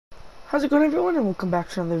How's it going, everyone, and welcome back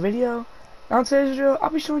to another video. Now in today's video, I'll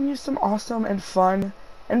be showing you some awesome and fun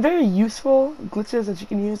and very useful glitches that you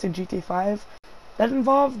can use in GTA 5 that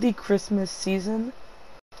involve the Christmas season.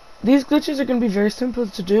 These glitches are going to be very simple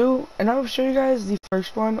to do, and I will show you guys the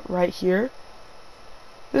first one right here.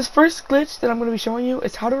 This first glitch that I'm going to be showing you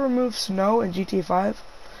is how to remove snow in GTA 5.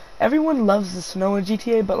 Everyone loves the snow in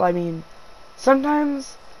GTA, but I mean,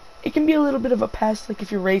 sometimes it can be a little bit of a pest, like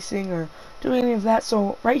if you're racing or doing any of that.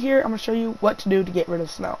 So right here, I'm going to show you what to do to get rid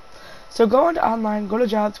of snow. So go into online, go to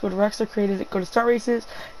jobs, go to Rex or created it, go to start races,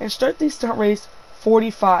 and start the start race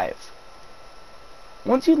 45.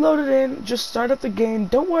 Once you load it in, just start up the game.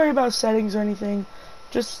 Don't worry about settings or anything.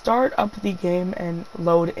 Just start up the game and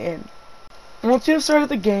load in. Once you have started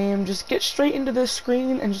the game, just get straight into this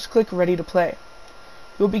screen and just click ready to play.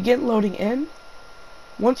 You'll begin loading in.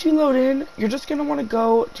 Once you load in, you're just going to want to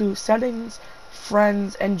go to settings,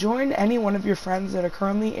 friends, and join any one of your friends that are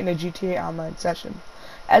currently in a GTA Online session.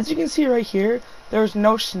 As you can see right here, there is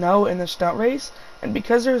no snow in the stunt race, and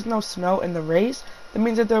because there is no snow in the race, that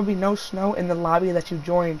means that there will be no snow in the lobby that you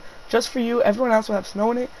joined. Just for you, everyone else will have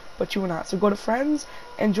snow in it, but you will not. So go to friends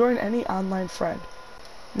and join any online friend.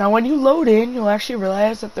 Now when you load in, you'll actually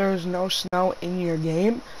realize that there is no snow in your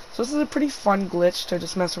game. So this is a pretty fun glitch to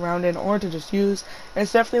just mess around in or to just use. And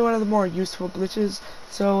it's definitely one of the more useful glitches.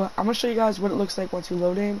 So I'm going to show you guys what it looks like once you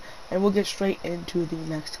load in, and we'll get straight into the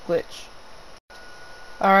next glitch.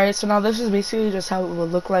 Alright, so now this is basically just how it will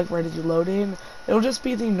look like right as you load in. It'll just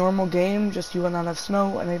be the normal game, just you will not have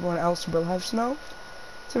snow and everyone else will have snow.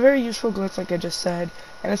 It's a very useful glitch, like I just said,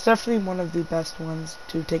 and it's definitely one of the best ones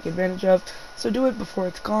to take advantage of, so do it before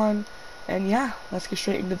it's gone. And yeah, let's get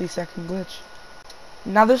straight into the second glitch.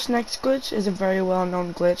 Now this next glitch is a very well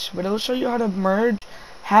known glitch, but it'll show you how to merge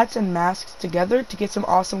hats and masks together to get some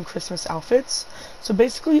awesome Christmas outfits. So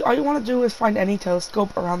basically all you want to do is find any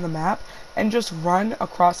telescope around the map and just run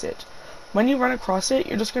across it. When you run across it,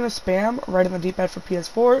 you're just going to spam right on the D-pad for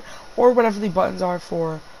PS4 or whatever the buttons are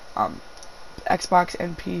for Xbox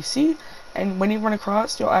and PC, and when you run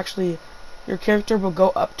across, your character will go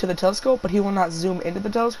up to the telescope, but he will not zoom into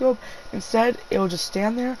the telescope. Instead, it will just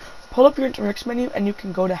stand there. Pull up your interaction menu, and you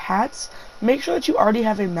can go to hats. Make sure that you already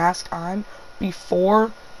have a mask on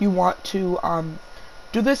before you want to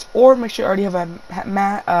do this, or make sure you already have a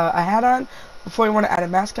hat on before you want to add a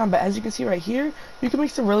mask on. But as you can see right here, you can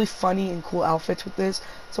make some really funny and cool outfits with this.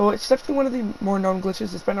 So it's definitely one of the more known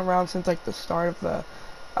glitches. It's been around since like the start of the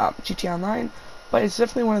GTA Online, but it's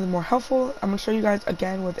definitely one of the more helpful. I'm going to show you guys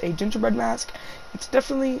again with a gingerbread mask. It's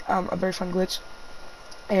definitely a very fun glitch.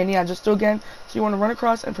 And yeah, just do again. So you want to run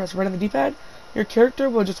across and press right on the D-pad. Your character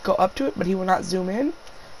will just go up to it, but he will not zoom in. I'm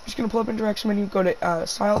just going to pull up interaction menu, go to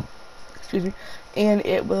style, and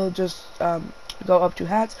it will just go up to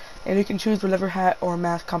hats, and you can choose whatever hat or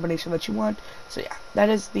mask combination that you want. So yeah, that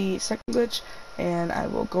is the second glitch, and I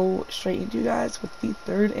will go straight into you guys with the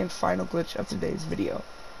third and final glitch of today's video.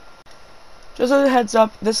 Just as a heads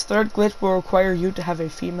up, this third glitch will require you to have a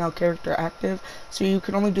female character active, so you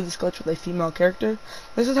can only do this glitch with a female character.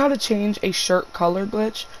 This is how to change a shirt color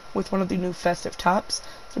glitch with one of the new festive tops.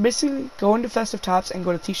 So basically, go into festive tops and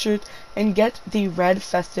go to t-shirt and get the red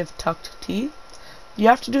festive tucked tee. You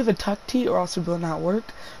have to do the tucked tee or else it will not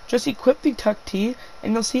work. Just equip the tucked tee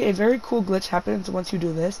and you'll see a very cool glitch happens once you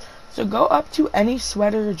do this. So go up to any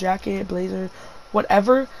sweater, jacket, blazer,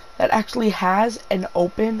 whatever that actually has an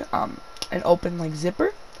open like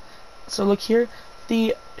zipper. So look here,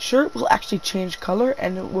 the shirt will actually change color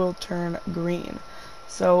and it will turn green.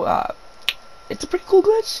 So it's a pretty cool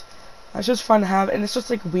glitch. It's just fun to have, and it's just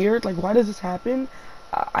like weird, like why does this happen?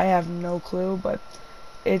 I have no clue, but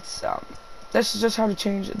it's this is just how to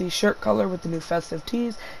change the shirt color with the new festive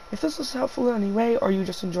tees. If this was helpful in any way, or you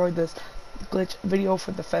just enjoyed this glitch video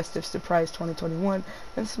for the festive surprise 2021,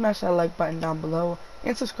 then smash that like button down below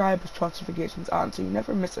and subscribe with post notifications on so you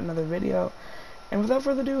never miss another video. And without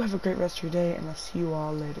further ado, have a great rest of your day, and I'll see you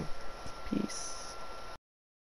all later. Peace.